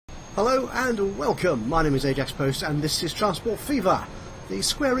Hello and welcome, my name is Ajaxpost and this is Transport Fever, the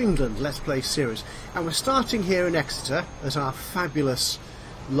Square England Let's Play series. And we're starting here in Exeter at our fabulous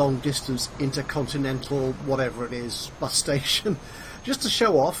long distance intercontinental whatever it is bus station, just to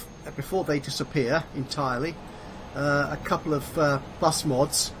show off, before they disappear entirely, a couple of bus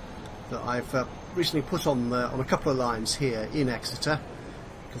mods that I've recently put on a couple of lines here in Exeter,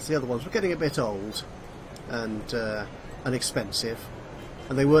 because the other ones were getting a bit old and expensive.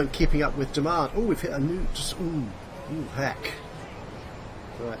 And they weren't keeping up with demand. Oh, we've hit a new... Ooh, heck.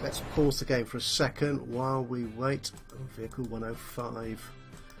 Right, let's pause the game for a second while we wait. Oh, vehicle 105.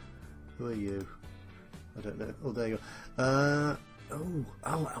 Who are you? I don't know. Oh, there you are.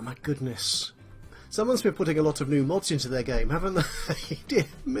 Oh, my goodness. Someone's been putting a lot of new mods into their game, haven't they? Dear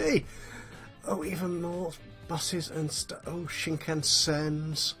me. Oh, even more buses and stuff. Oh,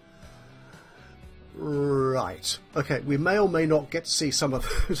 Shinkansens. Right, okay, we may or may not get to see some of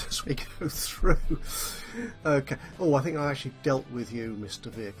those as we go through. Okay, oh, I think I actually dealt with you, Mr.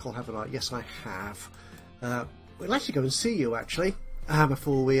 Vehicle, haven't I? Yes, I have. We'll actually go and see you, actually,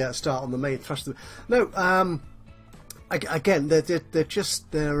 before we start on the main thrust of the... No, again, they're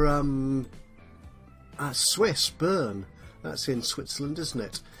Swiss, Bern. That's in Switzerland, isn't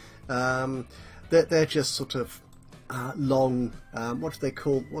it? They're just sort of... long, what do they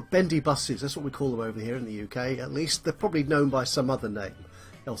call, bendy buses, that's what we call them over here in the UK, at least. They're probably known by some other name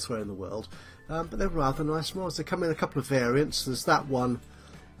elsewhere in the world, but they're rather nice mods. They come in a couple of variants. There's that one,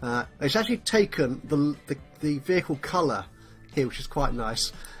 it's actually taken the vehicle colour here, which is quite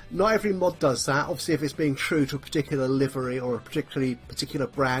nice. Not every mod does that, obviously. If it's being true to a particular livery or a particular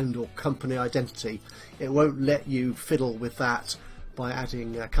brand or company identity, it won't let you fiddle with that by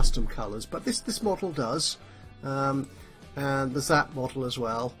adding custom colours, but this model does. And there's that model as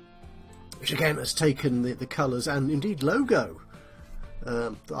well, which again has taken the colours and indeed logo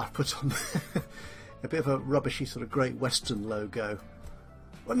that I've put on there. A bit of a rubbishy sort of Great Western logo.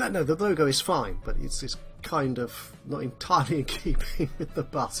 Well, no, the logo is fine, but it's kind of not entirely in keeping with the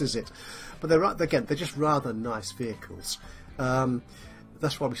bus, is it? But they're just rather nice vehicles.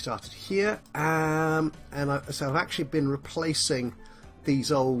 That's why we started here, so I've actually been replacing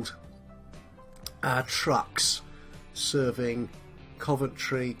these old trucks serving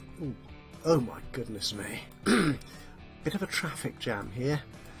Coventry. Ooh, oh my goodness me. Bit of a traffic jam here.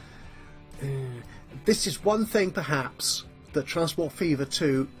 This is one thing perhaps that Transport Fever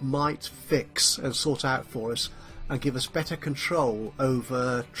 2 might fix and sort out for us and give us better control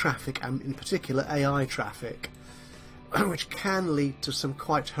over traffic, and in particular AI traffic, which can lead to some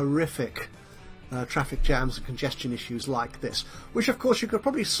quite horrific traffic jams and congestion issues like this, which of course you could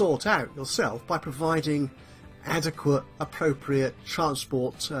probably sort out yourself by providing adequate, appropriate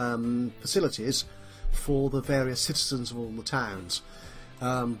transport facilities for the various citizens of all the towns.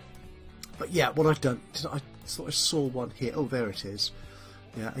 But yeah, what I've done, I thought I saw one here. Oh, there it is.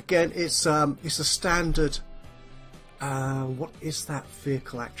 Yeah, again, it's a standard. What is that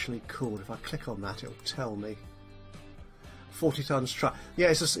vehicle actually called? If I click on that, it'll tell me. 40 tons truck. Yeah,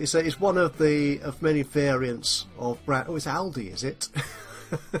 it's one of many variants of brand. Oh, it's Aldi, is it?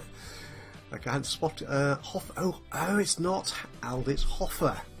 Like I hadn't spotted. Hofer. Oh, it's not Aldi. It's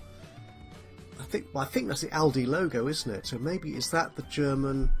Hofer. I think that's the Aldi logo, isn't it? So maybe is that the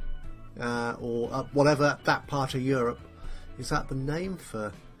German or whatever that part of Europe? Is that the name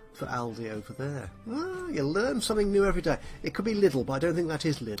for Aldi over there? Ah, you learn something new every day. It could be Lidl, but I don't think that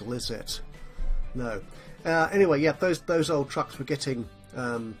is Lidl, is it? No. Anyway, yeah, those old trucks were getting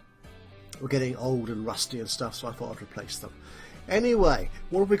old and rusty and stuff, so I thought I'd replace them. Anyway,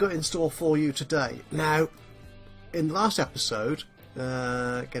 what have we got in store for you today? Now, in the last episode,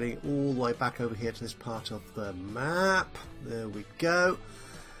 getting all the way back over here to this part of the map, there we go.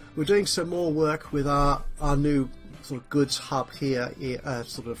 We're doing some more work with our new sort of goods hub here.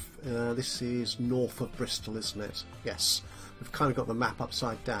 This is north of Bristol, isn't it? Yes, we've kind of got the map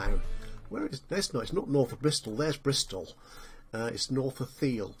upside down. Where is this? No, it's not north of Bristol. There's Bristol. It's north of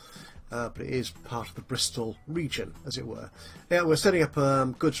Thiel, but it is part of the Bristol region, as it were. Yeah, we're setting up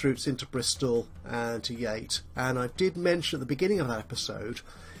goods routes into Bristol and to Yate, and I did mention at the beginning of that episode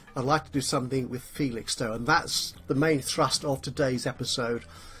I'd like to do something with Felixstowe, and that's the main thrust of today's episode.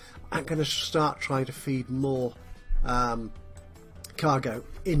 I'm going to start trying to feed more cargo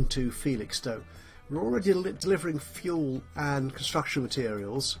into Felixstowe. We're already delivering fuel and construction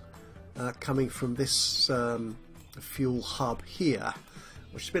materials coming from this fuel hub here,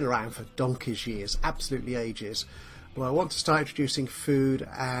 which has been around for donkey's years, absolutely ages. But I want to start introducing food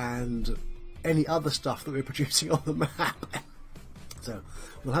and any other stuff that we're producing on the map. So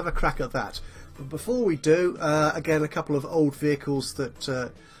we'll have a crack at that. But before we do, again, a couple of old vehicles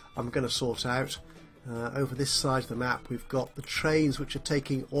that I'm going to sort out. Over this side of the map we've got the trains which are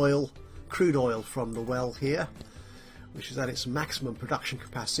taking oil, crude oil from the well here, which is at its maximum production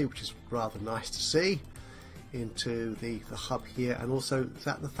capacity, which is rather nice to see, into the hub here. And also, is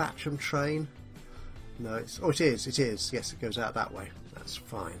that the Thatcham train? No, it is, yes, it goes out that way, that's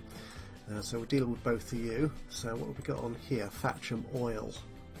fine. So we're dealing with both of you. So what have we got on here? Thatcham oil.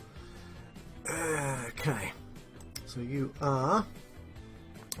 Okay, so you are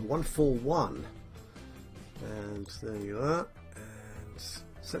 141, and there you are, and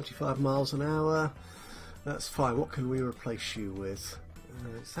 75 miles an hour. That's fine. What can we replace you with?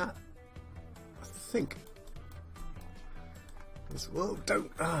 Is that, I think, well,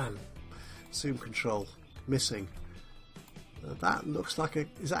 don't zoom control missing. That looks like a,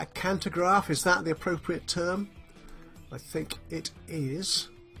 is that a cantograph? Is that the appropriate term? I think it is.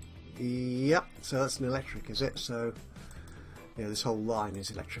 Yep, so that's an electric, is it? So yeah, this whole line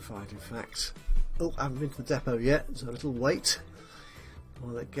is electrified, in fact. Oh, I haven't been to the depot yet, so a little wait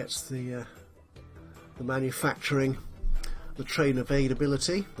while it gets the manufacturing, the train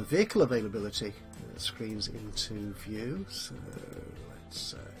availability, the vehicle availability screens into view. So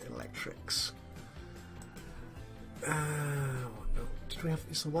let's electrics. Did we have,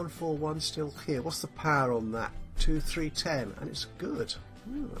 is the 141 still here? What's the power on that? 2310, and it's good.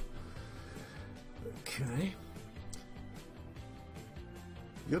 Ooh. Okay.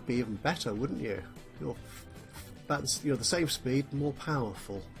 You'd be even better, wouldn't you? You're the same speed, more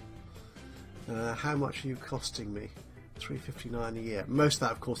powerful. How much are you costing me? 359 a year. Most of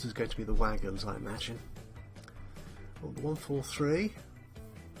that, of course, is going to be the wagons, I imagine. Oh, 143,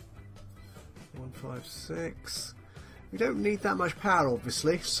 156. We don't need that much power,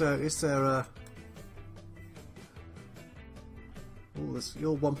 obviously. So, is there a? Oh,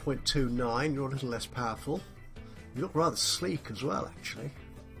 you're 1.29. You're a little less powerful. You look rather sleek as well, actually.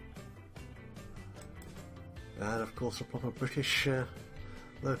 And of course, a proper British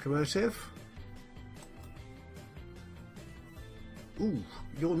locomotive. Ooh,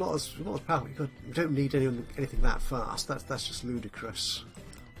 you're not as powerful. You don't need anything that fast. That's just ludicrous.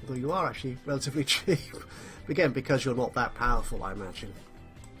 Although you are actually relatively cheap. Again, because you're not that powerful, I imagine.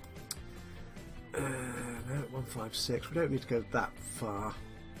 No, 156. We don't need to go that far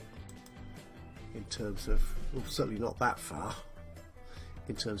in terms of, well, certainly not that far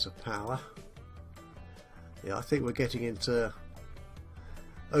in terms of power. Yeah, I think we're getting into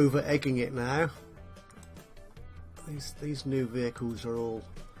over-egging it now. These new vehicles are all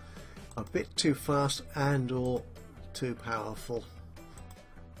a bit too fast and or too powerful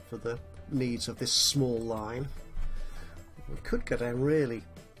for the needs of this small line. We could go down really,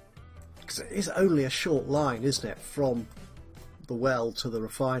 because it is only a short line, isn't it, from the well to the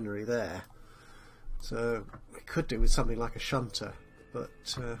refinery there. So we could do with something like a shunter, but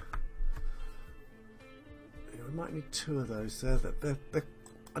we might need two of those there.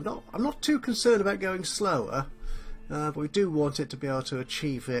 I'm not too concerned about going slower, but we do want it to be able to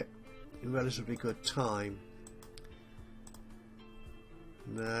achieve it in relatively good time.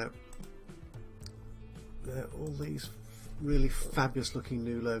 No. They're all these really fabulous looking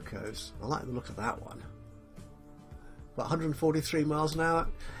new locos. I like the look of that one. But 143 miles an hour?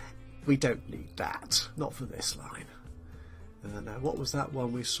 We don't need that. Not for this line. Now, what was that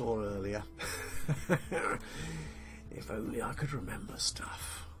one we saw earlier? If only I could remember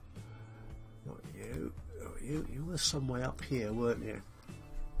stuff. Not you. Oh, you were some way up here, weren't you?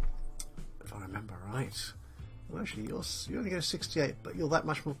 If I remember right. Well, actually, you only go 68, but you're that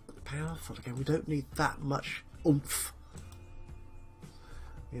much more powerful. Again, we don't need that much oomph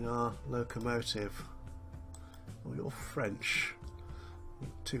in our locomotive. Oh, you're French. You're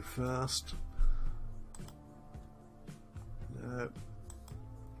too fast. No.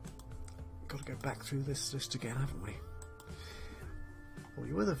 Got to go back through this list again, haven't we? Well,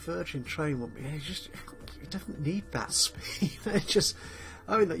 you were the Virgin train, wouldn't we? You don't need that speed. It's just,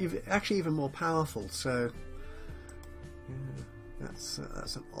 I mean, you're actually even more powerful. So yeah, that's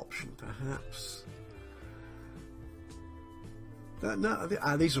an option, perhaps. No,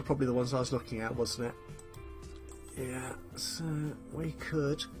 these are probably the ones I was looking at, wasn't it? Yeah. So we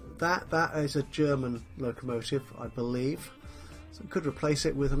could. That is a German locomotive, I believe. So we could replace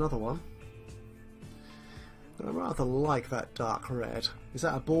it with another one. I rather like that dark red. Is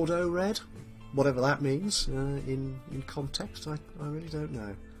that a Bordeaux red? Whatever that means in context, I really don't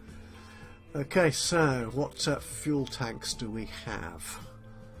know. Okay, so what fuel tanks do we have?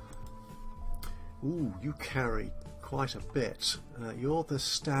 Ooh, you carry quite a bit. You're the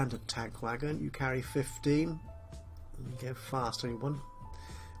standard tank wagon. You carry 15. You go fast. Only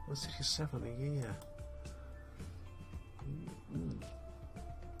 167 a year.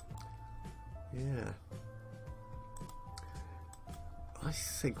 Yeah. I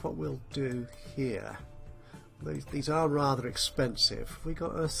think what we'll do here, these are rather expensive. Have we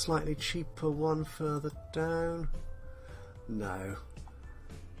got a slightly cheaper one further down? No.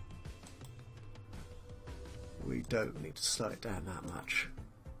 We don't need to slow it down that much.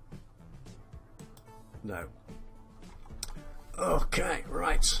 No. Okay,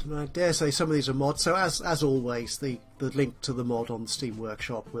 right. I dare say some of these are mods. So as always, the link to the mod on the Steam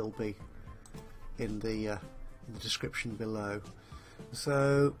Workshop will be in the description below.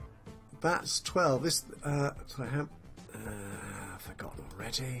 So that's 12. This I've forgotten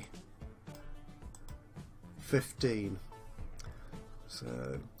already. 15.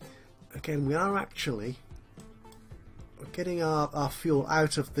 So again, we are actually getting our fuel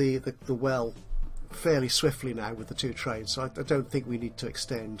out of the well fairly swiftly now with the two trains, so I don't think we need to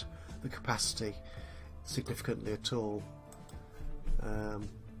extend the capacity significantly at all.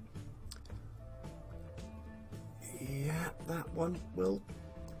 Yeah, that one will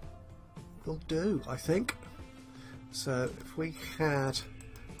do, I think. So if we had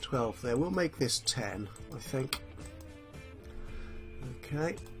 12 there, we'll make this 10, I think.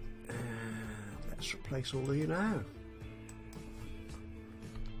 Okay, and let's replace all of you now.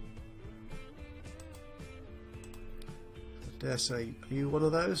 I dare say, are you one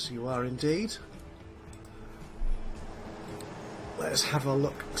of those? You are indeed. Let's have a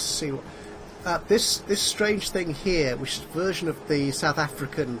look, see what... this strange thing here, which is a version of the South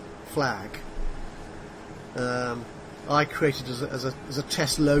African flag, I created as a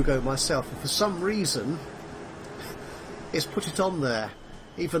test logo myself, and for some reason it's put it on there,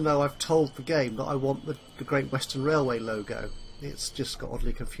 even though I've told the game that I want the Great Western Railway logo. It's just got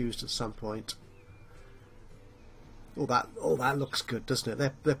oddly confused at some point. Oh, that looks good, doesn't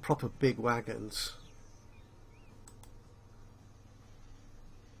it? They're proper big wagons.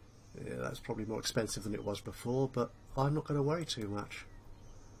 Yeah, that's probably more expensive than it was before, but I'm not going to worry too much.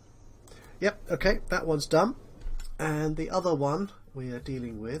 Yep, okay, that one's done. And the other one we are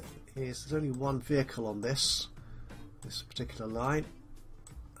dealing with is, there's only one vehicle on this particular line,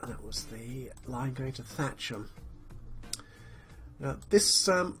 and that was the line going to Thatcham. Now, this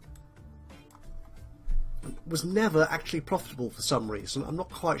was never actually profitable for some reason. I'm not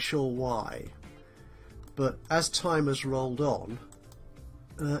quite sure why, but as time has rolled on,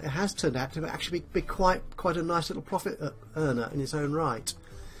 it has turned out to actually be quite a nice little profit earner in its own right.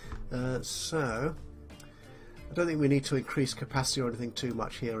 So I don't think we need to increase capacity or anything too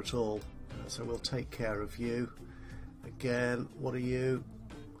much here at all. So we'll take care of you. Again, what are you?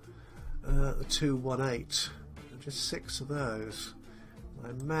 The 218. Just 6 of those. I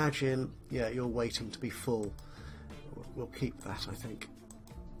imagine, yeah, you're waiting to be full. We'll keep that, I think.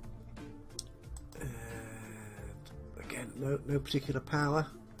 Again, no particular power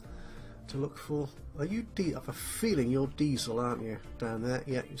to look for. Are you? I have a feeling you're diesel, aren't you? Down there,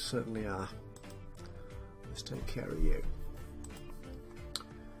 yeah, you certainly are. Let's take care of you.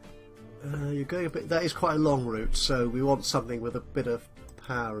 You're going a bit. That is quite a long route, so we want something with a bit of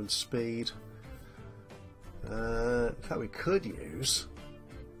power and speed. In fact, we could use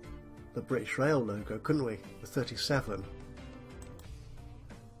the British Rail logo, couldn't we? The 37.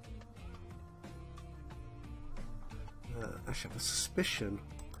 I have a suspicion.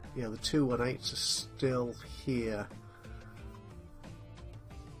 Yeah, the 218s are still here.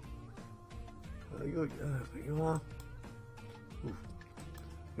 You are. Ooh.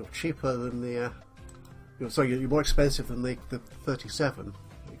 You're cheaper than the. Sorry, you're more expensive than the 37.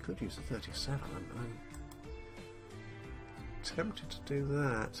 We could use the 37. I'm tempted to do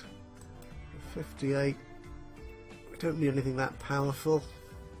that. The 58. We don't need anything that powerful.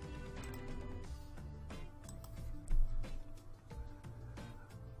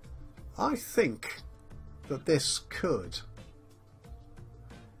 I think that this could.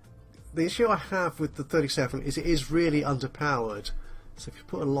 The issue I have with the 37 is it is really underpowered. So if you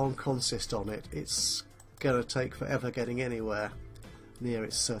put a long consist on it, it's going to take forever getting anywhere near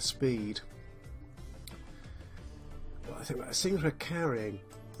its speed. Well, I think that things we're carrying.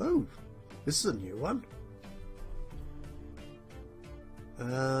 Oh, this is a new one.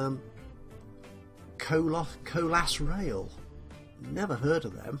 Colas Rail. Never heard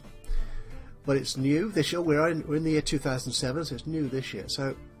of them. But it's new this year. We're in the year 2007, so it's new this year.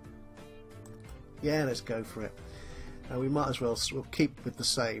 So yeah, let's go for it. We might as well we'll keep with the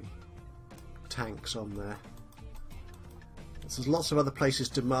same tanks on there. There's lots of other places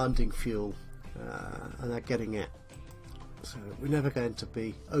demanding fuel, and they're getting it. So we're never going to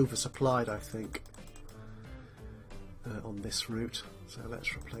be oversupplied, I think, on this route. So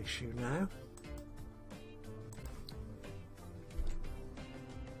let's replace you now.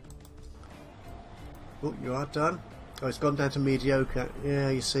 Oh, you are done. Oh, it's gone down to mediocre. Yeah,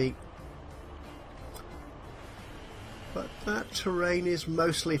 you see. But that terrain is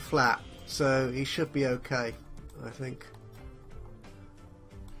mostly flat, so he should be okay, I think.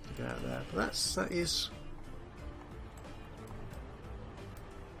 Get out there. But that is.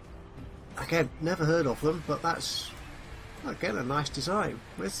 Again, never heard of them, but that's again a nice design.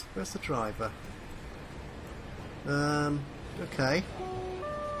 Where's the driver? Okay.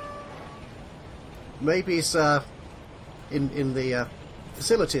 Maybe he's in the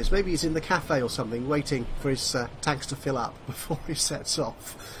facilities. Maybe he's in the cafe or something, waiting for his tanks to fill up before he sets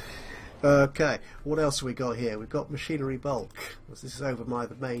off. Okay, what else have we got here? We've got machinery bulk. This is over by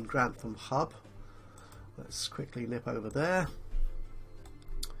the main Grantham hub. Let's quickly nip over there.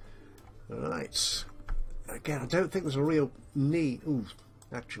 Right. Again, I don't think there's a real need. Ooh,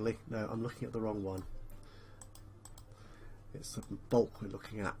 actually, no, I'm looking at the wrong one. It's the bulk we're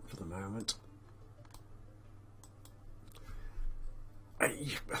looking at for the moment.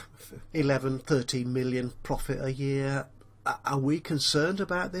 11, 13 million profit a year. Are we concerned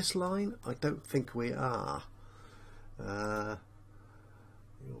about this line? I don't think we are. You're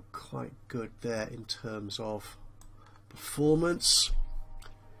quite good there in terms of performance.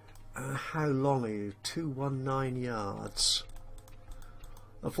 How long are you? 219 yards.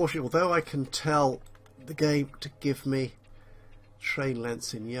 Unfortunately, although I can tell the game to give me train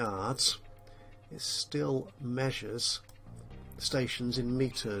lengths in yards, it still measures stations in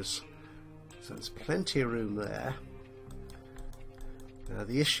metres. So there's plenty of room there.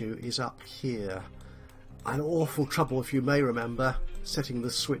 The issue is up here. I had awful trouble, if you may remember, setting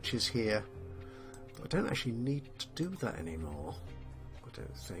the switches here. I don't actually need to do that anymore. I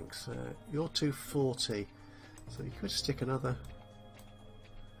don't think so. You're 240, so you could stick another.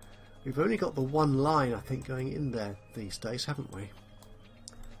 We've only got the one line, I think, going in there these days, haven't we?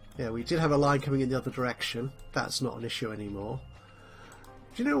 Yeah, we did have a line coming in the other direction. That's not an issue anymore.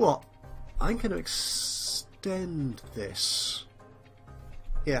 Do you know what? I'm going to extend this.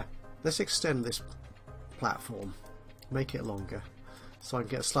 Yeah, let's extend this platform. Make it longer, so I can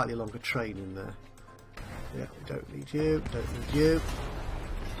get a slightly longer train in there. Yeah, we don't need you, don't need you.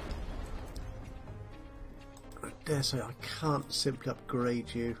 I dare say I can't simply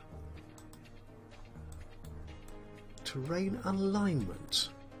upgrade you. Terrain alignment.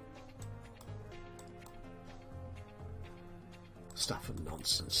 Stuff and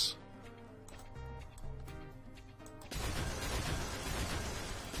nonsense.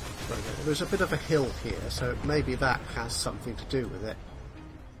 There's a bit of a hill here, so maybe that has something to do with it.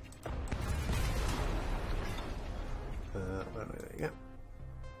 There you go.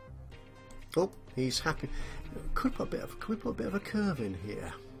 Oh, he's happy. Could we put a bit of a curve in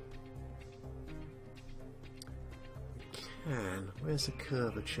here? We can. Where's the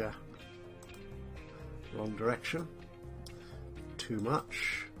curvature? Wrong direction. Too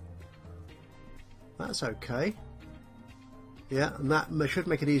much. That's okay. Yeah, and that should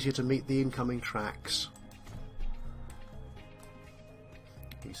make it easier to meet the incoming tracks.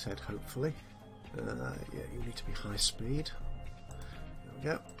 He said, hopefully. Yeah, you need to be high speed. There we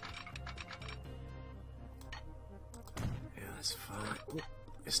go. Yeah, that's fine. Oh,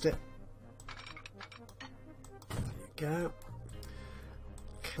 missed it. There you go.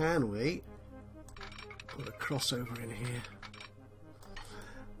 Can we put a crossover in here?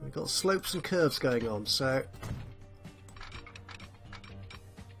 We've got slopes and curves going on, so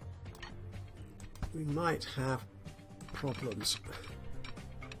we might have problems.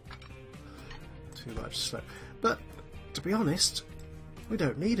 Too much slope. But to be honest, we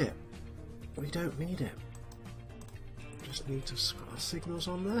don't need it. We don't need it. We just need to put our signals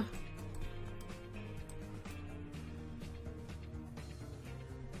on there.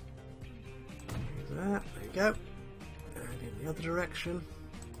 There you go. And in the other direction.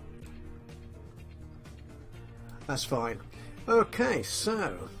 That's fine. Okay,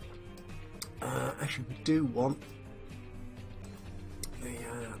 so actually we do want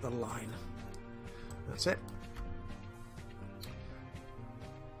the line. That's it.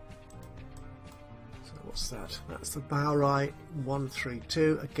 So what's that? That's the Bowery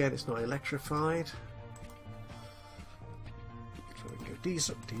 132. Again, it's not electrified. So we can go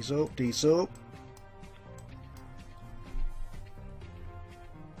diesel, diesel, diesel.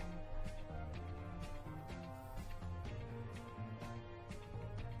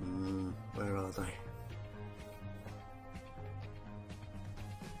 Where are they?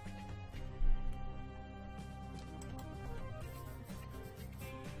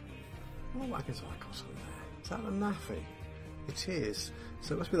 What wagons have I got on there? Is that the NAFI? It is.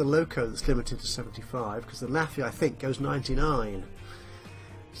 So it must be the loco that's limited to 75, because the NAFI, I think, goes 99.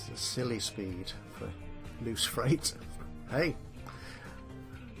 It's a silly speed for loose freight. Hey,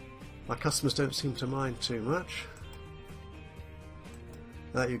 my customers don't seem to mind too much.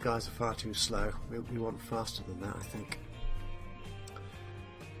 You guys are far too slow. We want faster than that, I think.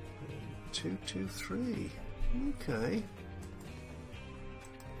 223. Okay.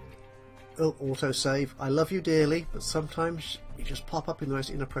 Oh, autosave. I love you dearly, but sometimes you just pop up in the most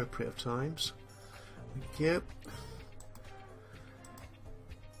inappropriate of times. Thank you.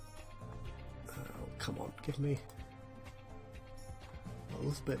 Oh, come on, give me a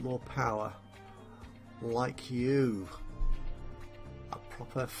little bit more power. Like you. A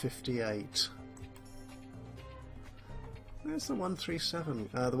proper 58. Where's the 137?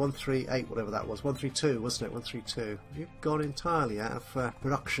 The 138, whatever that was. 132, wasn't it? 132. You've gone entirely out of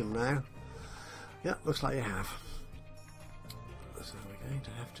production now. Yeah, looks like you have. So we're going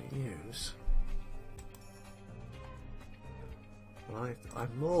to have to use...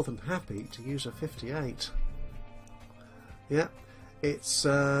 I'm more than happy to use a 58. Yeah, it's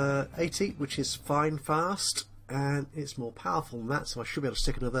 80, which is fine fast, and it's more powerful than that, so I should be able to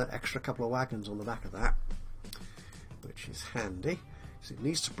stick another extra couple of wagons on the back of that, which is handy. So it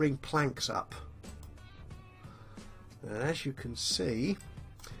needs to bring planks up. And as you can see,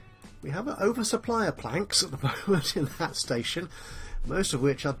 we have an oversupply of planks at the moment in that station, most of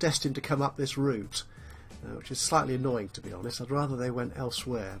which are destined to come up this route. Which is slightly annoying, to be honest. I'd rather they went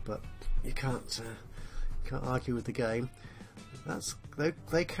elsewhere, but you can't argue with the game.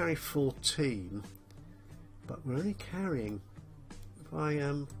 They carry 14, but we're only carrying by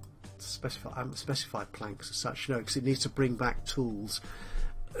specified planks as such, you know, because it needs to bring back tools.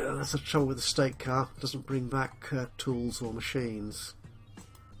 That's the trouble with the state car; it doesn't bring back tools or machines.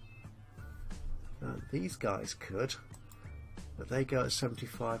 These guys could, but they go at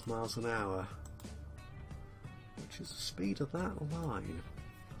 75 miles an hour. Which is the speed of that line.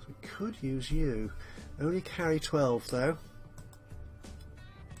 So we could use you. Only carry 12 though.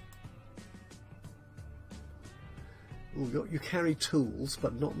 Ooh, you carry tools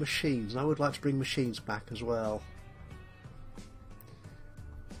but not machines. I would like to bring machines back as well.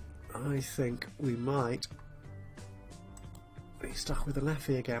 I think we might be stuck with the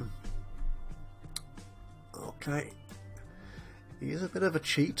Laffy again. Okay. He is a bit of a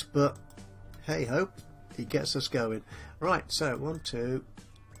cheat, but hey ho. He gets us going. Right, so 1, 2,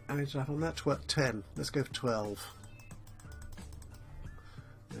 how many did I have on that? 10. Let's go for 12.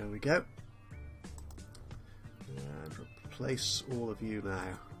 There we go. And replace all of you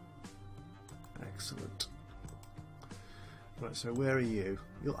now. Excellent. Right, so where are you?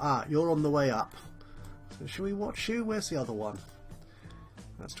 You're on the way up. So shall we watch you? Where's the other one?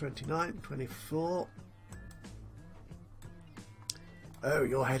 That's 29, 24. Oh,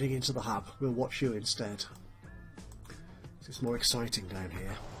 you're heading into the hub. We'll watch you instead. This is more exciting down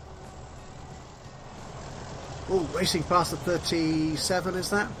here. Oh, racing past the 37,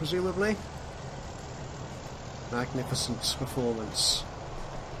 is that, presumably? Magnificent performance.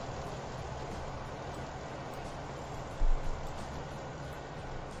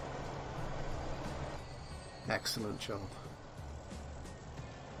 Excellent job.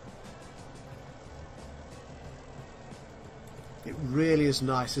 It really is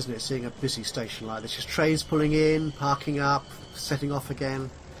nice, isn't it, seeing a busy station like this. Just trains pulling in, parking up, setting off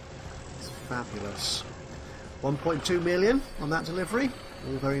again. It's fabulous. 1.2 million on that delivery.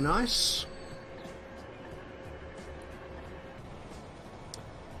 All very nice.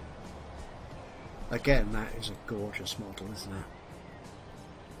 Again, that is a gorgeous model, isn't it?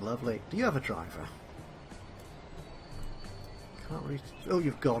 Lovely. Do you have a driver? Can't really... Oh,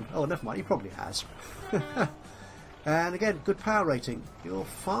 you've gone. Oh, never mind. He probably has. And again, good power rating. You're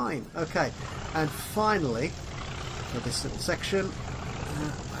fine. Okay, and finally, for this little section,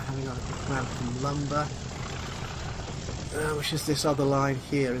 having a grab from lumber, which is this other line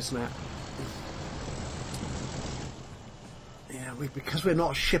here, isn't it? Yeah, because we're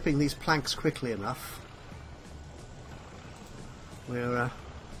not shipping these planks quickly enough, we're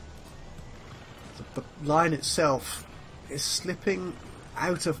the line itself is slipping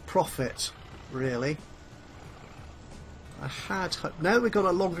out of profit, really. Now we've got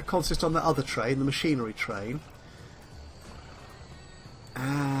a longer consist on the other train, the machinery train,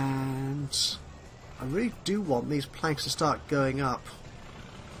 and I really do want these planks to start going up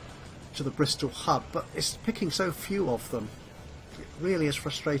to the Bristol hub, but it's picking so few of them. It really is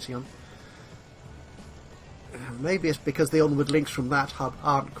frustrating. Maybe it's because the onward links from that hub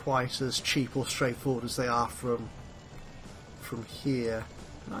aren't quite as cheap or straightforward as they are from here.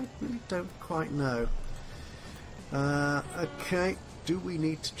 I really don't quite know. Okay, do we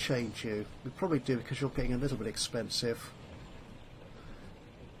need to change you? We probably do, because you're getting a little bit expensive.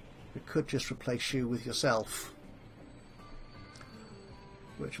 we could just replace you with yourself,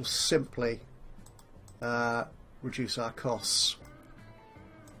 which will simply reduce our costs.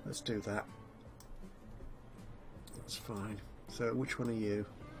 Let's do that. That's fine. So which one are you?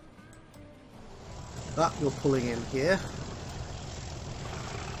 That you're pulling in here.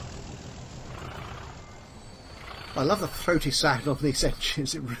 I love the throaty sound on these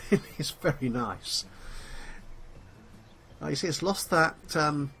engines. It really is very nice. You see, it's lost that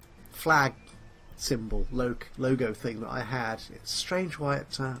flag symbol, logo thing that I had. It's strange why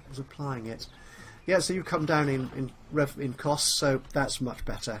it was applying it. Yeah, so you come down in costs, so that's much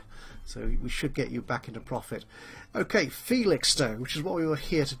better. So we should get you back into profit. Okay, Felixstowe, which is what we were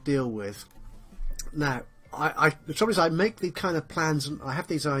here to deal with. Now, the trouble is I make these kind of plans and I have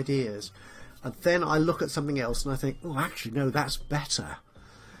these ideas, and then I look at something else and I think, oh, actually, no, that's better.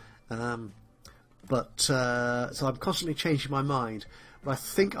 So I'm constantly changing my mind. But I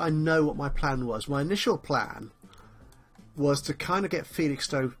think I know what my plan was. My initial plan was to kind of get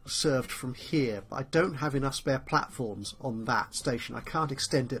Felixstowe served from here, but I don't have enough spare platforms on that station. I can't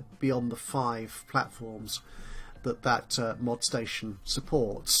extend it beyond the 5 platforms that mod station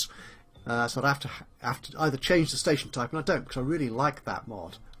supports. So I'd have to either change the station type, and I don't, because I really like that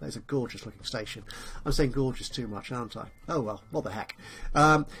mod. It's a gorgeous looking station. I'm saying gorgeous too much, aren't I? Oh well, what the heck.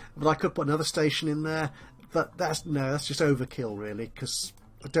 But I could put another station in there, but that's just overkill really, because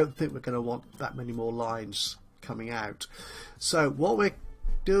I don't think we're going to want that many more lines coming out. So what we're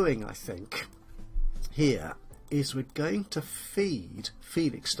doing, I think, here is we're going to feed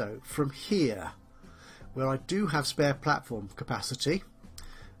Felixstowe from here, where I do have spare platform capacity.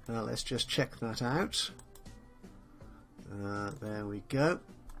 Let's just check that out. There we go.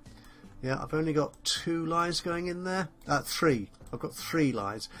 Yeah, I've only got 2 lines going in there. 3. I've got 3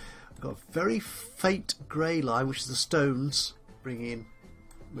 lines. I've got a very faint grey line, which is the stones bring in,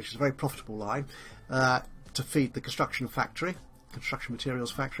 which is a very profitable line, to feed the construction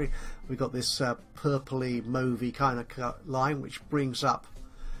materials factory. We've got this purpley, mauvey kind of line, which brings up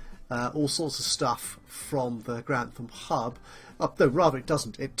all sorts of stuff from the Grantham hub. No, rather it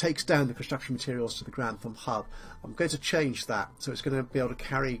doesn't. It takes down the construction materials to the Grantham hub. I'm going to change that, so it's going to be able to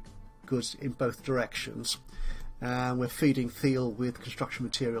carry goods in both directions. And we're feeding Thiel with construction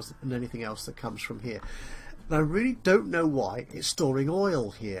materials and anything else that comes from here. And I really don't know why it's storing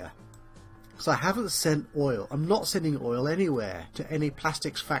oil here. So I haven't sent oil. I'm not sending oil anywhere to any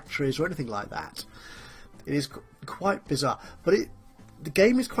plastics factories or anything like that. It is quite bizarre. But the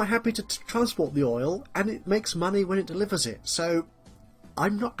game is quite happy to transport the oil, and it makes money when it delivers it. So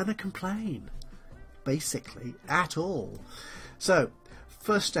I'm not going to complain, basically, at all. So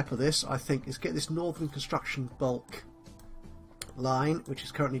first step of this, I think, is get this Northern Construction bulk line, which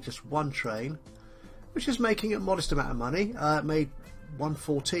is currently just 1 train, which is making a modest amount of money. It made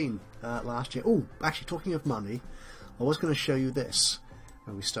 114 last year. Oh, actually, talking of money, I was going to show you this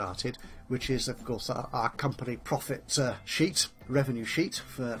when we started, which is, of course, our company profit sheet, revenue sheet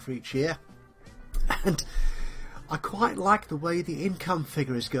for each year. And I quite like the way the income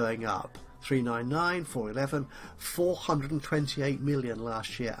figure is going up. 399, 411, 428 million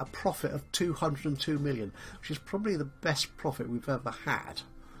last year, a profit of 202 million, which is probably the best profit we've ever had.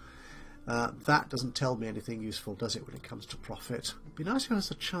 That doesn't tell me anything useful, does it, when it comes to profit? It'd be nice if there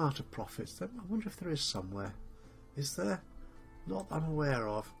was a chart of profits. I wonder if there is somewhere. Is there? Not that I'm aware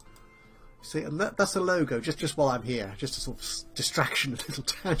of. See, and that's the logo, just while I'm here, just a sort of distraction, a little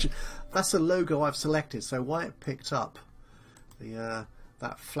tangent. That's the logo I've selected, so why it picked up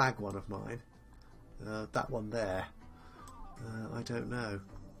that flag one of mine, that one there, I don't know.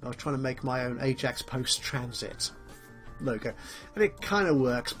 I was trying to make my own Ajaxpost transit logo, and it kind of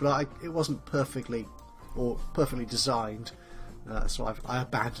works, but it wasn't perfectly designed, so I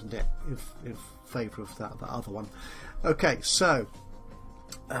abandoned it in favour of that other one. Okay, so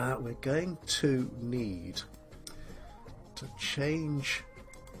we're going to need to change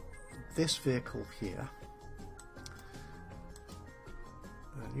this vehicle here.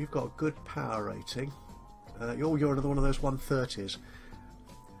 You've got a good power rating. You're another one of those 130s.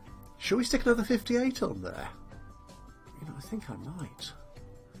 Shall we stick another 58 on there? You know, I think I might.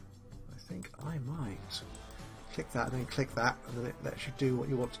 Click that and then click that, and then it lets you do what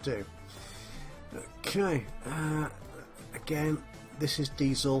you want to do. Okay. Again, this is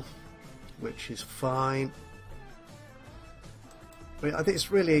diesel, which is fine. I mean, I think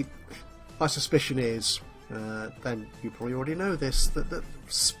it's really, my suspicion is, then you probably already know this, that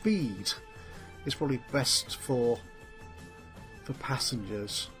speed is probably best for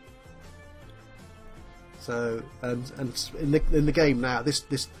passengers. So, and in the game now, this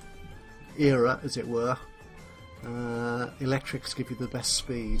era, as it were, Electrics give you the best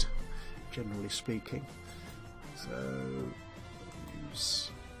speed, generally speaking. So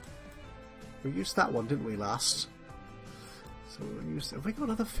we used that one, didn't we, last? So we'll use. Have we got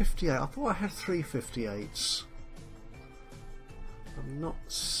another 58? I thought I had 3 58s. I'm not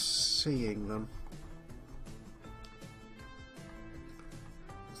seeing them.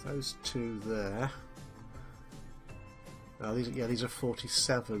 There's those two there. Oh, these are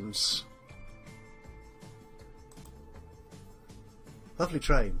 47s. Lovely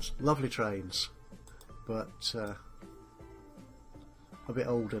trains, but a bit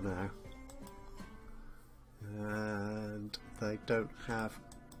older now, and they don't have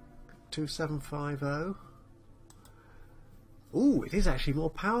 2750. Ooh, it is actually more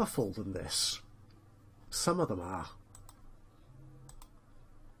powerful than this. Some of them are.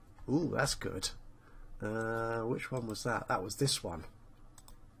 Ooh, that's good. Which one was that? That was this one.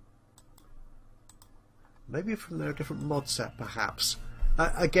 Maybe from their different mod set, perhaps.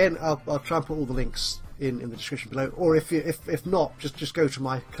 Again, I'll try and put all the links in the description below, or if not, just go to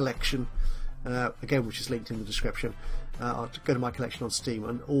my collection again, which is linked in the description. I'll go to my collection on Steam,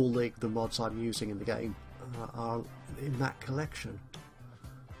 and all the mods I'm using in the game are in that collection.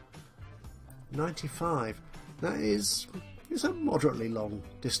 95. That is a moderately long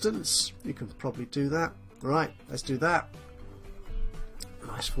distance. You can probably do that. Right, let's do that.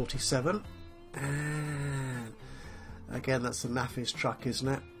 Nice 47. And again, that's the Naffy's truck, isn't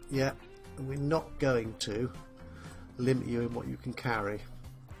it? Yeah, and we're not going to limit you in what you can carry,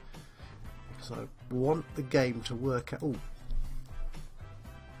 because I want the game to work out.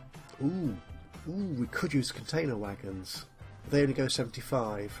 Ooh, we could use container wagons. They only go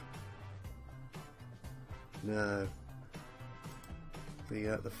 75. No,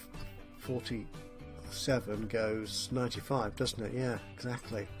 the 47 goes 95, doesn't it? Yeah,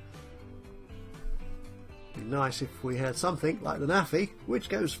 exactly. Be nice if we had something like the Naffy, which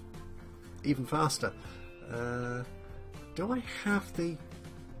goes even faster. Do I have the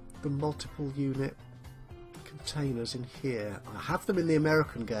multiple unit containers in here? I have them in the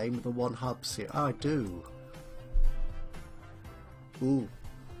American game with the 1 hubs here. Oh, I do. Ooh,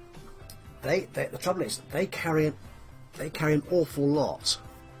 the trouble is they carry an awful lot,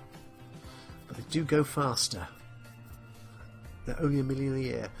 but they do go faster. They're only 1 million a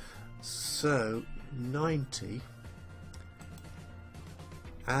year, so 90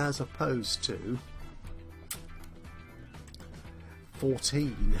 as opposed to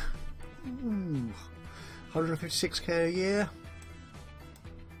 14. Ooh, 156k a year.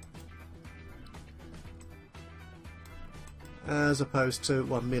 As opposed to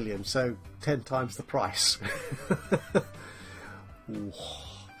 1 million, so 10 times the price.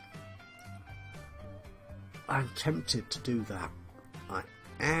 I'm tempted to do that. I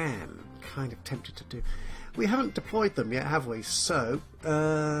am kind of tempted to do. We haven't deployed them yet, have we? So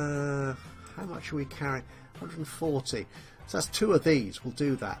how much are we carrying? 140. So that's 2 of these. We'll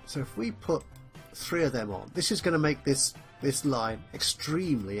do that. So if we put 3 of them on, this is going to make this line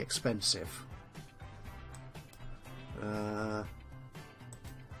extremely expensive. Hang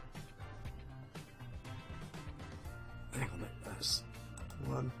on, that's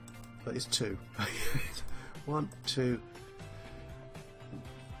 1. That is 2. 1, 2.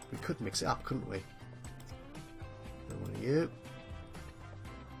 We could mix it up, couldn't we? One of you.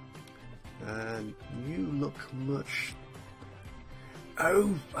 And you look much.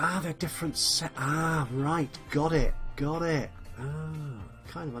 Oh, they're different set. Right, got it. Kind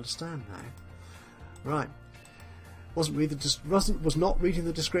of understand now. Right. Was not reading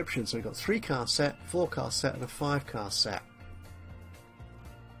the description, so we got 3 car set, 4 car set, and a 5 car set.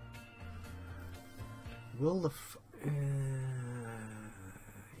 Will the yeah.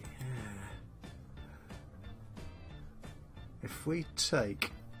 If we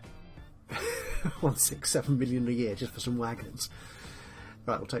take 167 million a year just for some wagons,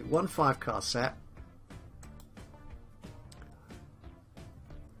 right? We'll take 1 5 car set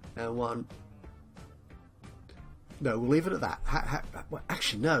and 1. No, we'll leave it at that. Well,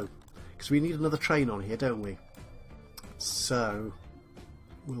 actually, no, because we need another train on here, don't we? So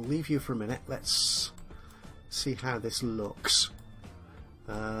we'll leave you for a minute. Let's see how this looks.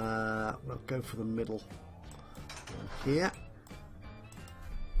 We'll go for the middle one here.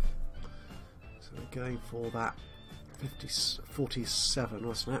 So we're going for that 47,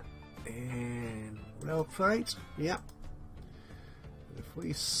 wasn't it? And rail freight, yeah. If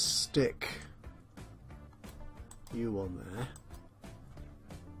we stick you on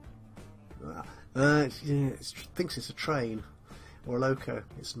there. It thinks it's a train or a loco.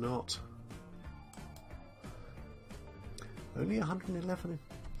 It's not. Only 111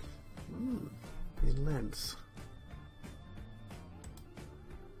 in length.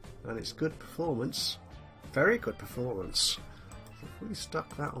 and it's good performance, very good performance. So if we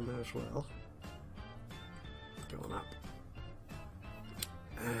stuck that on there as well, go on up.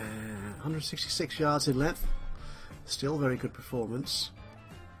 166 yards in length, still very good performance.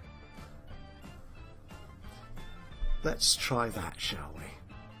 Let's try that, shall we?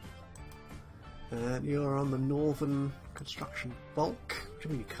 And you're on the northern construction bulk. What do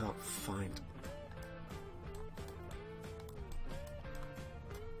you mean you can't find?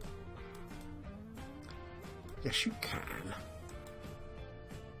 Yes, you can.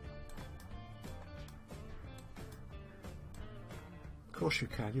 Of course you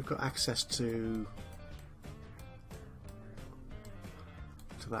can. You've got access to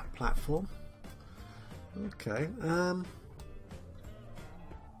that platform. Okay.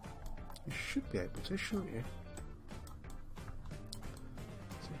 You should be able to, shouldn't you?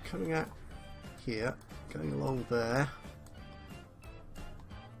 So you're coming out here, going along there.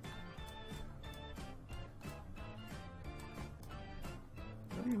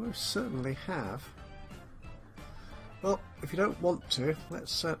 Well, you most certainly have. Well, if you don't want to,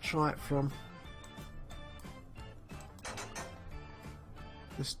 let's try it from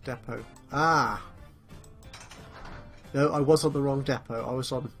this depot. Ah! No, I was on the wrong depot. I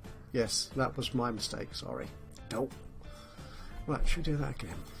was on... Yes, that was my mistake, sorry. Nope. Right, should we do that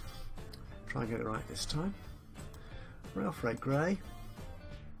again? Try and get it right this time. Rail freight grey.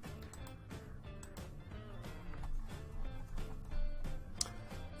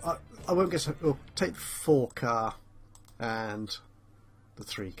 I won't get... We'll take the 4 car and the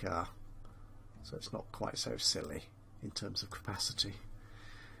 3 car. So it's not quite so silly in terms of capacity.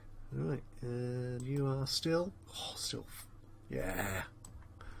 Right, and you are still... Oh, still... Yeah.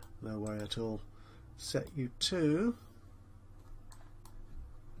 No worry at all. Set you to...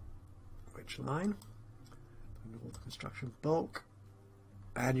 Which line? North construction bulk.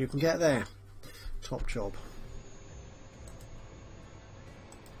 And you can get there. Top job.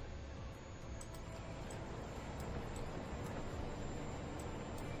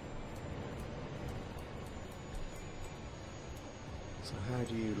 So how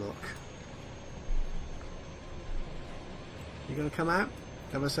do you look? You going to come out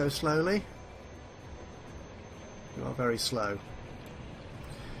ever so slowly? You are very slow.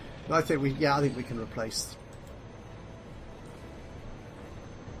 But I think we can replace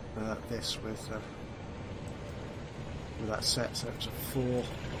this with that set. So it's a 4 and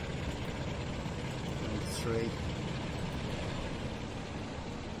 3.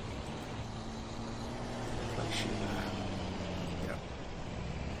 Place you there. Yep.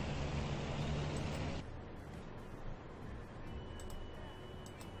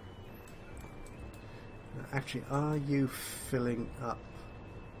 Now, actually, are you filling up?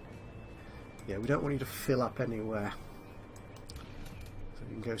 Yeah, we don't want you to fill up anywhere. So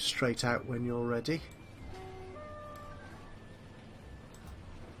you can go straight out when you're ready.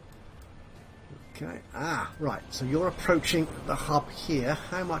 Okay. Ah, right. So you're approaching the hub here.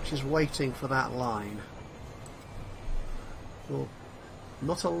 How much is waiting for that line? Well,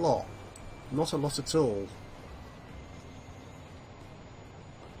 not a lot. Not a lot at all.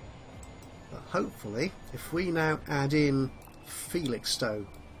 But hopefully, if we now add in Felixstowe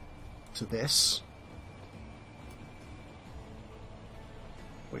to this,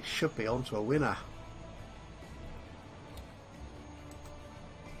 we should be on to a winner.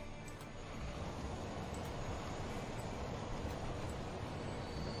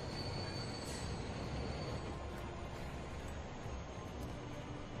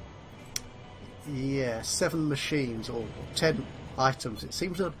 Yeah, 7 machines or 10 items. It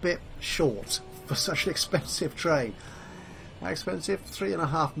seems a bit short for such an expensive train. How expensive?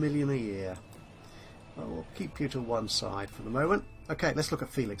 3.5 million a year. Well, we'll keep you to one side for the moment. Okay, let's look at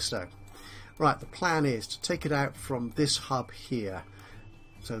Felixstowe. Right, the plan is to take it out from this hub here.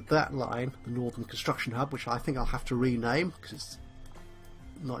 So that line, the Northern Construction Hub, which I think I'll have to rename because it's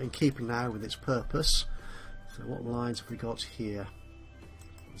not in keeping now with its purpose. So what lines have we got here?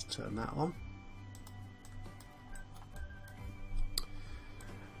 Let's turn that on.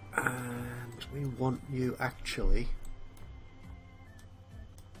 And we want you actually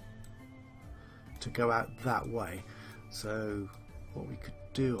to go out that way. So what we could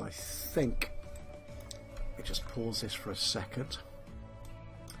do, I think, we just pause this for a second.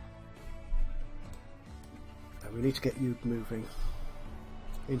 And we need to get you moving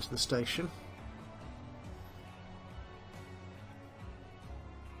into the station.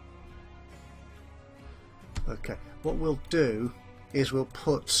 Okay, what we'll do is we'll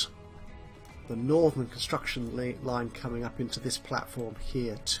put the Northern construction line coming up into this platform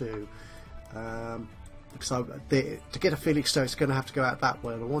here too. because to get to Felixstowe it's going to have to go out that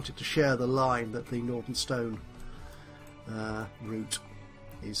way, and I wanted to share the line that the Northern Stone route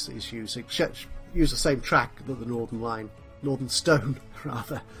is using. Use the same track that the Northern Stone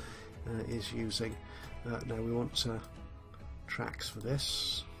rather is using. Now we want tracks for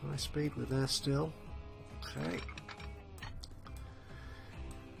this. High speed, we're there still. Okay.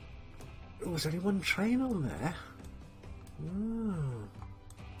 Oh, there's only one train on there. Oh.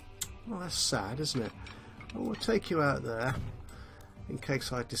 Well, that's sad, isn't it? Well, we'll take you out there in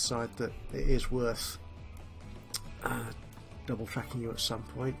case I decide that it is worth double tracking you at some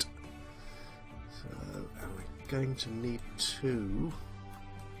point. So, we're going to need two.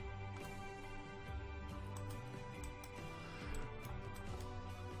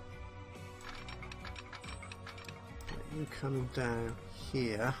 Get you coming down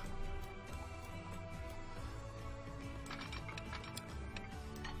here.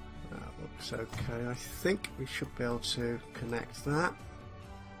 Okay, I think we should be able to connect that.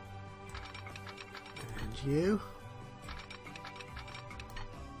 And you.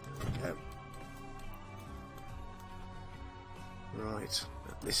 There we go. Right,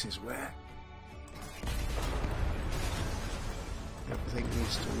 this is where everything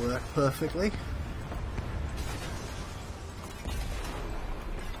needs to work perfectly.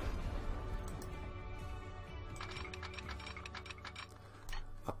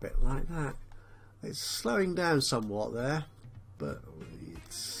 A bit like that. It's slowing down somewhat there, but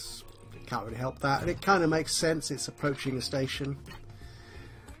it can't really help that, and it kind of makes sense. It's approaching a station.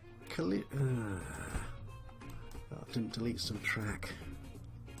 I didn't delete some track.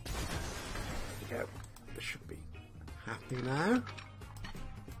 There we go. It should be happy now.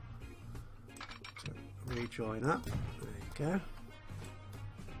 So rejoin up. There you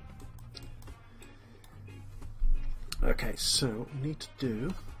go. Okay, so what we need to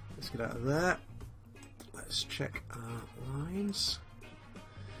do, let's get out of there. Let's check our lines.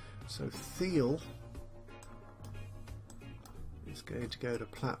 So Thiel is going to go to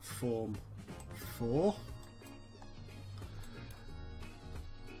platform 4.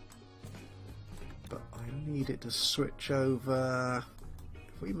 But I need it to switch over.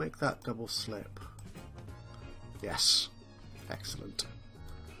 If we make that double slip. Yes. Excellent.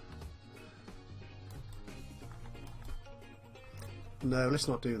 No, let's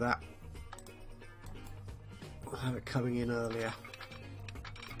not do that. We'll have it coming in earlier.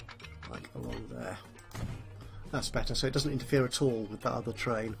 Like along there. That's better, so it doesn't interfere at all with that other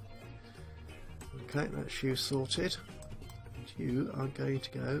train. Okay, that's you sorted. And you are going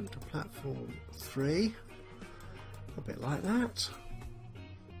to go to platform 3. A bit like that.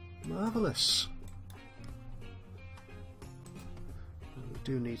 Marvellous. We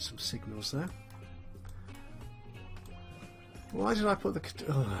do need some signals though. Why did I put the...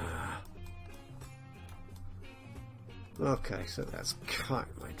 Okay, so that's kind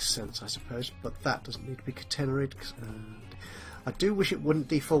of makes sense, I suppose, but that doesn't need to be containerised. I do wish it wouldn't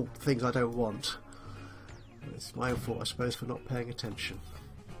default things I don't want. It's my own fault, I suppose, for not paying attention.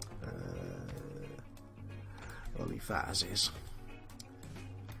 I'll leave that as is.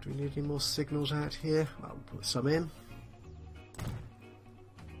 Do we need any more signals out here? I'll put some in.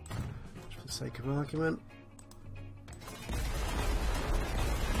 Just for the sake of argument.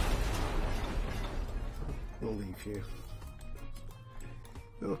 We'll leave you.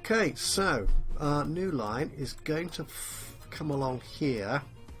 Okay, so our new line is going to come along here,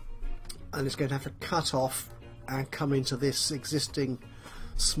 and it's going to have to cut off and come into this existing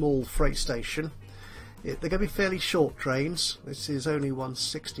small freight station. They're going to be fairly short trains. This is only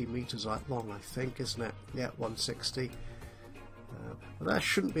 160 metres long, I think, isn't it? Yeah, 160. But that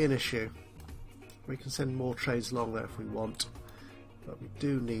shouldn't be an issue. We can send more trains along there if we want, but we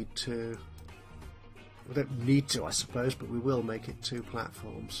do need to. We don't need to, I suppose, but we will make it 2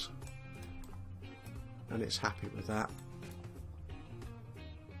 platforms. And it's happy with that.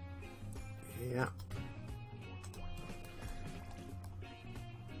 Yeah.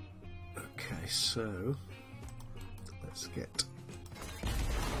 Okay, so let's get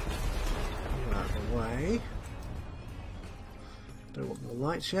you out of the way. Don't want the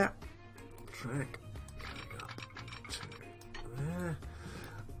lights yet. Track coming up to there.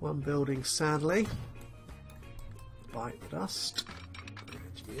 One building, sadly. Bite the dust.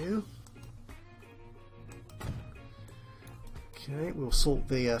 And you. Okay, we'll sort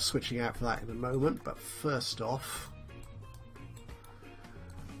the switching out for that in a moment, but first off,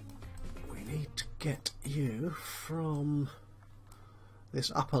 we need to get you from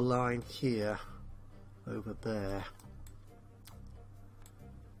this upper line here over there.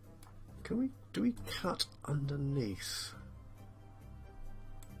 Do we cut underneath?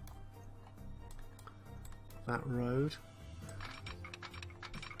 that road.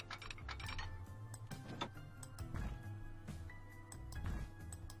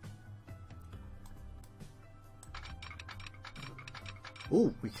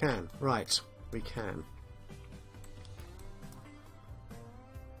 Oh, we can. Right, we can.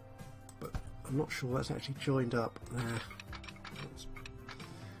 But I'm not sure that's actually joined up there.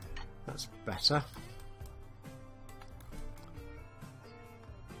 That's better.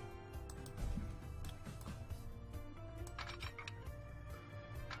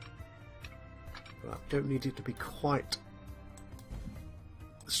 But I don't need it to be quite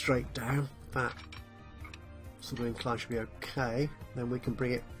straight down. That sort of incline should be okay. Then we can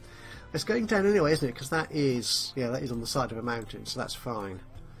bring it. It's going down anyway, isn't it? Because that is, yeah, that is on the side of a mountain, so that's fine.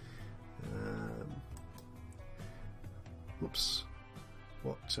 Whoops.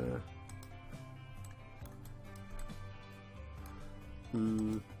 What?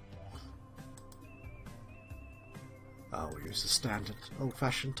 Oh, we'll use the standard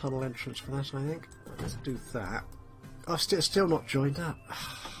old-fashioned tunnel entrance for that, I think. Let's do that. Oh, still not joined up.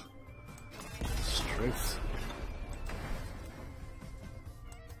 Truth.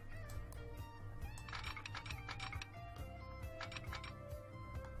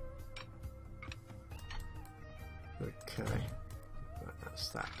 Okay, that's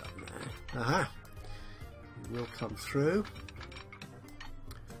that done there. Aha! We'll come through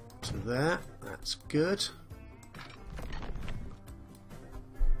to there. That's good.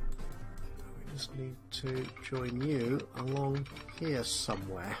 We just need to join you along here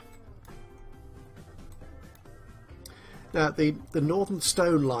somewhere. Now, the Northern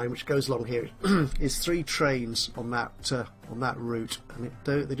Stone line, which goes along here, is 3 trains on that route, and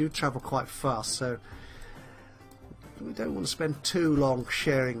they do travel quite fast. So we don't want to spend too long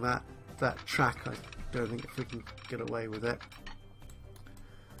sharing that track. I don't think if we can get away with it.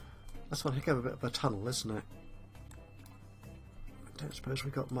 That's one heck of a bit of a tunnel, isn't it? I don't suppose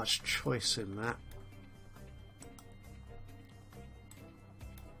we've got much choice in that.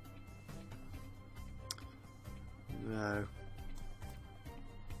 No.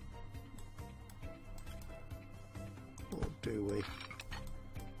 Or do we?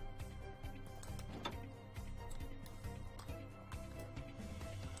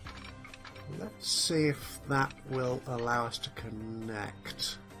 Let's see if that will allow us to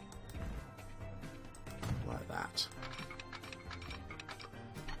connect like that.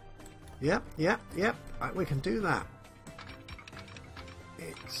 Yep. Right, we can do that.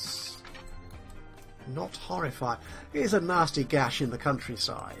 It's not horrifying. It is a nasty gash in the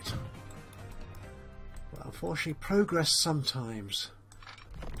countryside. But unfortunately, progress sometimes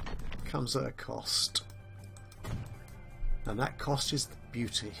comes at a cost. And that cost is the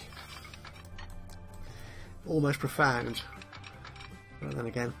beauty. Almost profound, but then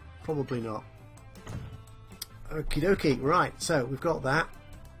again, probably not. Okie dokie, right, so we've got that.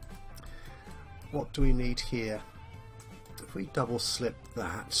 What do we need here? If we double slip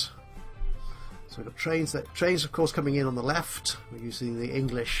that, so we've got trains of course coming in on the left. We're using the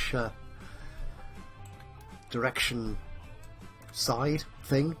English direction side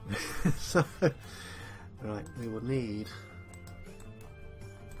thing. So, right, we will need.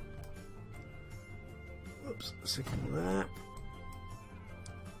 Oops, signal there,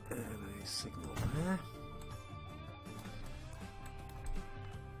 and a signal there.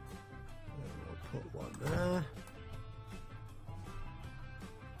 And we'll put one there,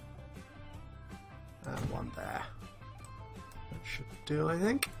 and one there. That should do, I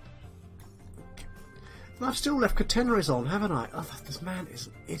think. Okay. And I've still left containerised on, haven't I? Oh, this man is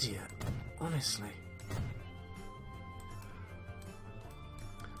an idiot, honestly.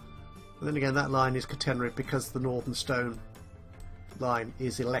 And then again, that line is containerised because the Northern Stone line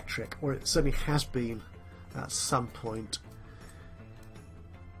is electric, or it certainly has been at some point.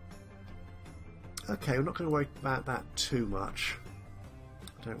 Okay, we're not going to worry about that too much,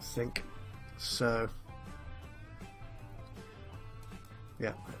 I don't think. So,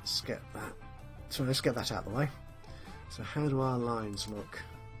 yeah, let's get that. So let's get that out of the way. So how do our lines look?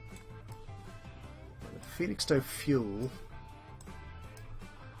 The Felixstowe fuel.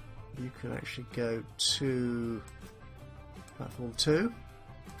 You can actually go to platform 2.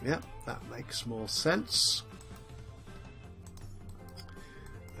 Yep, that makes more sense.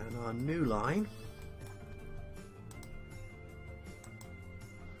 And our new line.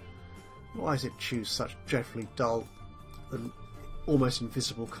 Why does it choose such dreadfully dull and almost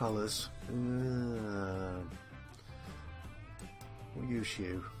invisible colours? We'll use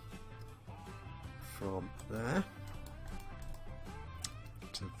you from there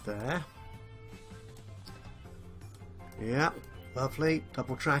to there. Yeah, lovely.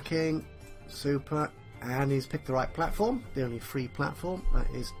 Double tracking. Super. and he's picked the right platform, the only free platform. That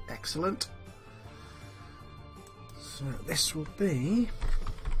is excellent. So this will be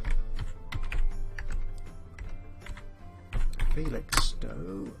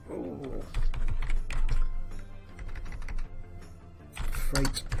Felixstowe. Oh.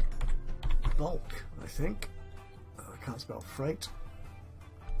 Freight bulk, I think. Oh, I can't spell freight.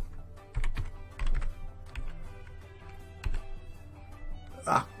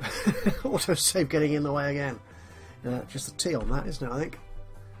 Ah, autosave getting in the way again. Just a T on that, isn't it, I think?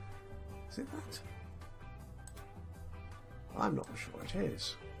 Is it that? I'm not sure it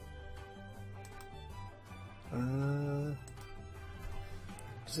is.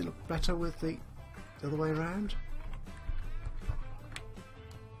 Does it look better with the other way around?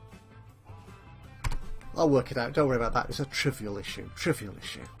 I'll work it out, don't worry about that, it's a trivial issue.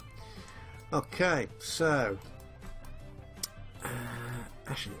 Okay, so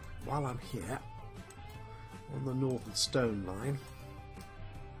actually, while I'm here on the Northern Stone Line,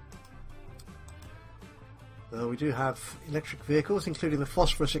 we do have electric vehicles, including the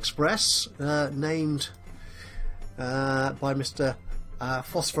Phosphorus Express, named by Mr. I've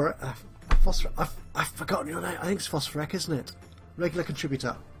forgotten your name. I think it's Phosphorek, isn't it? Regular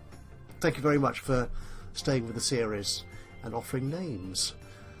contributor. Thank you very much for staying with the series and offering names.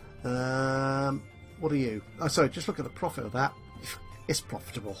 What are you? Oh, sorry, just look at the profit of that. It's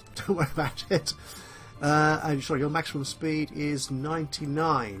profitable. Don't worry about it. And sorry, your maximum speed is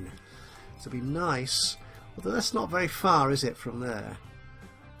 99. So it'd be nice. Although that's not very far, is it, from there?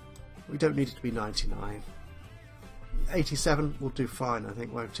 We don't need it to be 99. 87 will do fine, I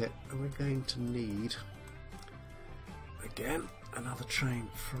think, won't it? And we're going to need, again, another train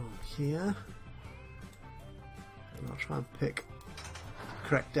from here. And I'll try and pick the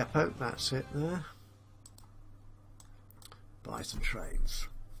correct depot. That's it there. Buy some trains.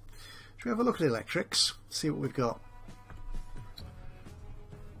 Should we have a look at electrics? See what we've got.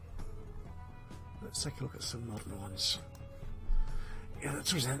 Let's take a look at some modern ones. Yeah,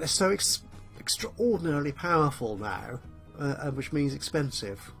 that's right. They're so extraordinarily powerful now, which means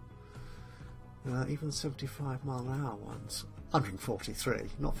expensive. Even 75-mile-an-hour ones. 143.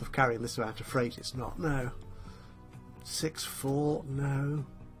 Not for carrying this amount of freight, it's not. No. 6.4. No.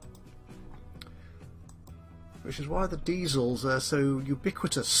 Which is why the diesels are so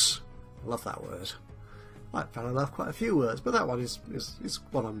ubiquitous. I love that word. I love quite a few words, but that one is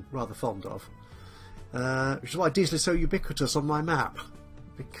one I'm rather fond of. Which is why diesel is so ubiquitous on my map,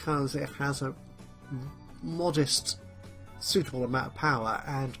 because it has a modest, suitable amount of power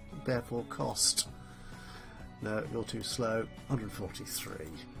and therefore cost. No, you're too slow. 143.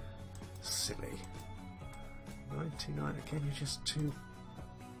 Silly. 99 again. You're just too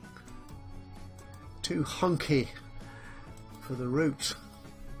hunky for the route.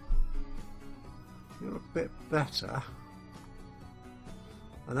 You're a bit better.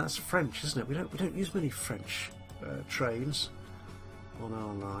 And that's French, isn't it? We don't use many French trains on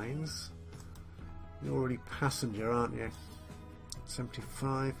our lines. You're already passenger, aren't you?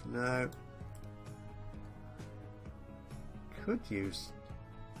 75, no. Could use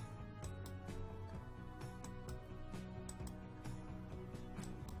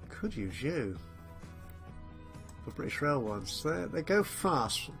you for British Rail ones. They go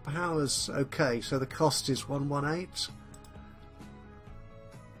fast. Power's okay, so the cost is 118.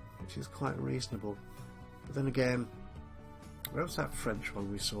 Which is quite reasonable. But then again, where was that French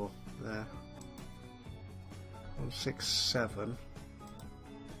one we saw there? 167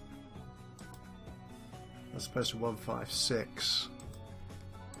 as opposed to 156.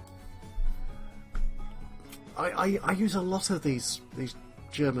 I use a lot of these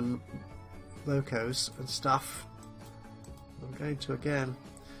German locos and stuff. I'm going to again,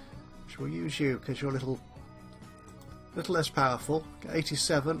 which will use you because you're a little less powerful.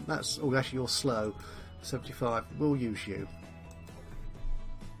 87, that's, oh actually you're slow. 75, we'll use you.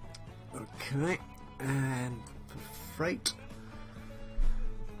 Okay, and for freight,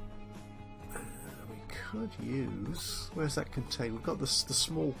 we could use, where's that container? We've got the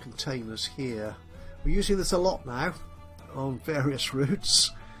small containers here. We're using this a lot now on various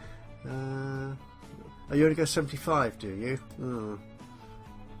routes. Oh, you only go 75, do you? Oh.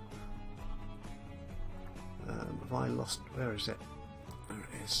 Have I lost? Where is it? There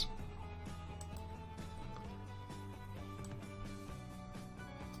it is.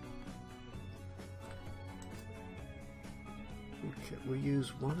 Okay, we'll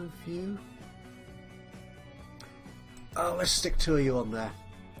use one of you. Oh, let's stick two of you on there,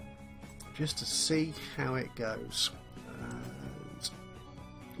 just to see how it goes.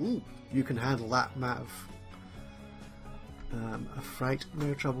 Ooh, you can handle that amount of freight,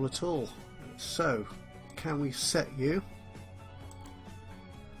 no trouble at all. So, can we set you?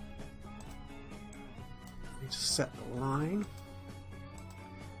 Need to set the line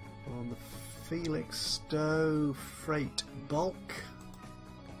on the Felixstowe freight bulk.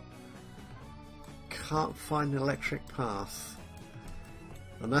 Can't find an electric path,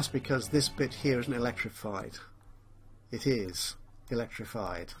 and that's because this bit here isn't electrified. It is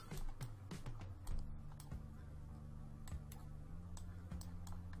electrified.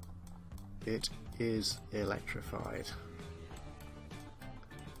 It is electrified,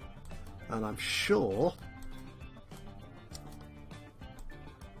 and I'm sure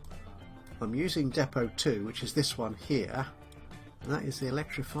I'm using depot 2, which is this one here, and that is the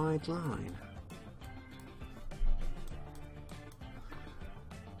electrified line.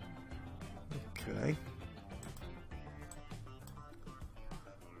 Okay,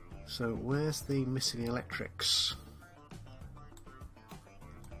 so where's the missing electrics?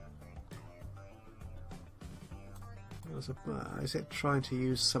 Is it trying to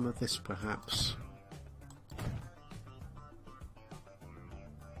use some of this perhaps?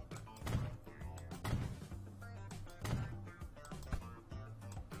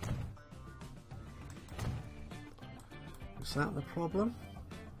 Is that the problem?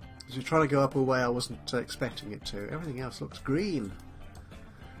 Is it trying to go up a way I wasn't expecting it to? Everything else looks green.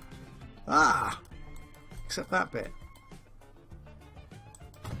 Ah! Except that bit.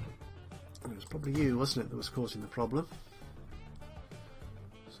 It was probably you, wasn't it, that was causing the problem?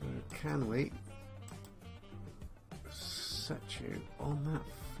 So can we set you on that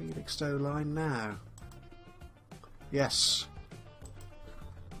Felixstowe line now? Yes.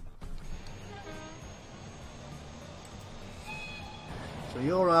 So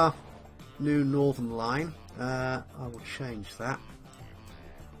you're our new northern line. I will change that.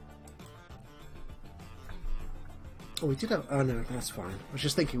 Oh, we did have... Oh no, that's fine. I was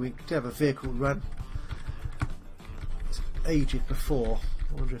just thinking we did have a vehicle run ages before.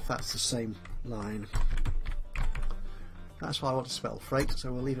 I wonder if that's the same line. That's why I want to spell freight,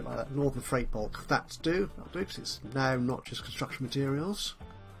 so we'll leave it like that. Northern freight bulk. That'll do, because it's now not just construction materials.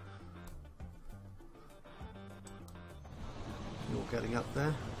 You're getting up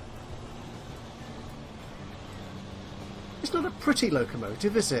there. It's not a pretty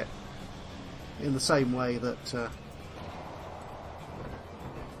locomotive, is it? In the same way that...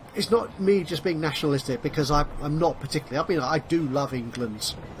 it's not me just being nationalistic, because I'm not particularly. I mean, I do love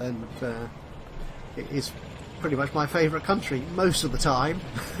England, and it is pretty much my favourite country most of the time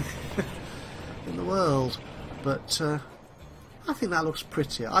in the world. But I think that looks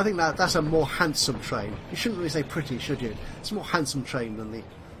prettier. I think that's a more handsome train. You shouldn't really say pretty, should you? It's a more handsome train than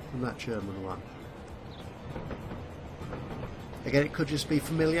that German one. Again, it could just be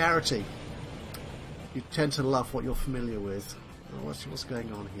familiarity. You tend to love what you're familiar with. Oh, what's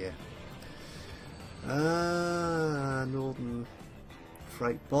going on here? Northern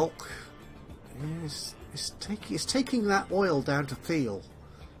freight bulk. Yes, it's taking that oil down to Thiel,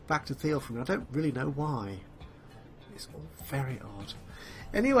 back to Thiel from me. I don't really know why. It's all very odd.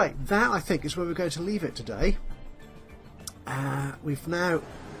 Anyway, that I think is where we're going to leave it today. We've now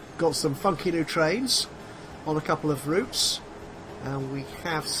got some funky new trains on a couple of routes, and we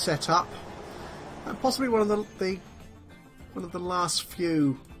have set up possibly one of the last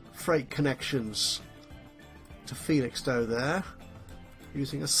few freight connections to Felixstowe there,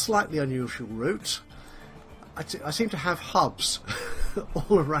 using a slightly unusual route. I seem to have hubs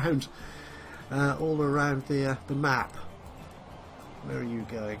all around the map. Where are you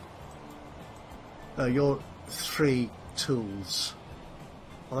going? Oh, you're 3 tools.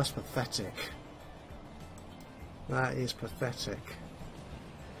 Well, that's pathetic. That is pathetic.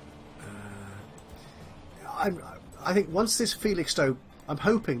 I think once this Felixstowe, I'm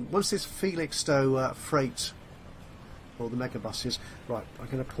hoping once this Felixstowe freight, or the megabuses, right, I'm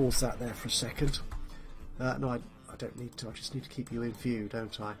going to pause that there for a second. No, I don't need to. I just need to keep you in view,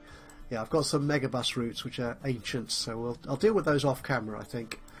 don't I? Yeah, I've got some megabus routes which are ancient, so I'll deal with those off camera, I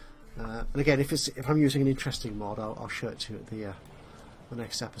think. And again, if I'm using an interesting mod, I'll show it to you at the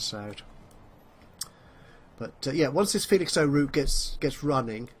next episode. But yeah, once this Felixstowe route gets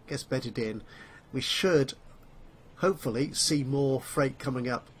running, gets bedded in, we should hopefully see more freight coming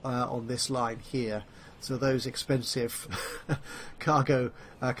up on this line here. So those expensive cargo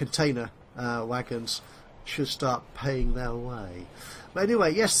container wagons should start paying their way. But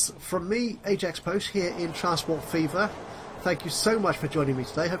anyway, yes, from me, Ajaxpost, here in Transport Fever, thank you so much for joining me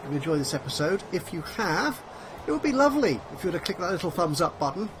today. Hope you enjoyed this episode. If you have, it would be lovely if you were to click that little thumbs up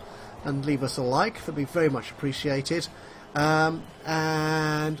button and leave us a like. That would be very much appreciated. And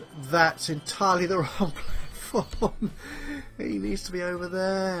that's entirely the wrong platform. He needs to be over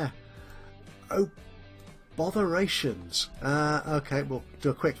there. botherations. Okay, we'll do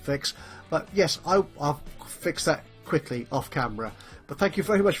a quick fix. But yes, I'll fix that quickly off camera. But thank you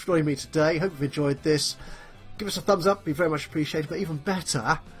very much for joining me today. Hope you've enjoyed this. Give us a thumbs up, be very much appreciated. But even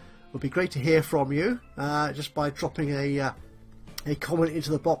better, it would be great to hear from you just by dropping a comment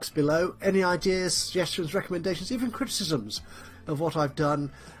into the box below. Any ideas, suggestions, recommendations, even criticisms of what I've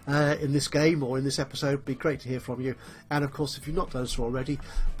done in this game or in this episode. It'd be great to hear from you. And of course, if you've not done so already,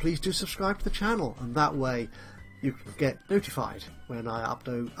 please do subscribe to the channel, and that way you can get notified when I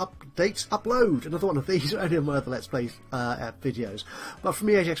upload another one of these or any of my other Let's Play videos. But from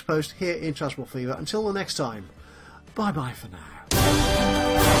me, Ajaxpost, here in Transport Fever, until the next time, bye bye for now.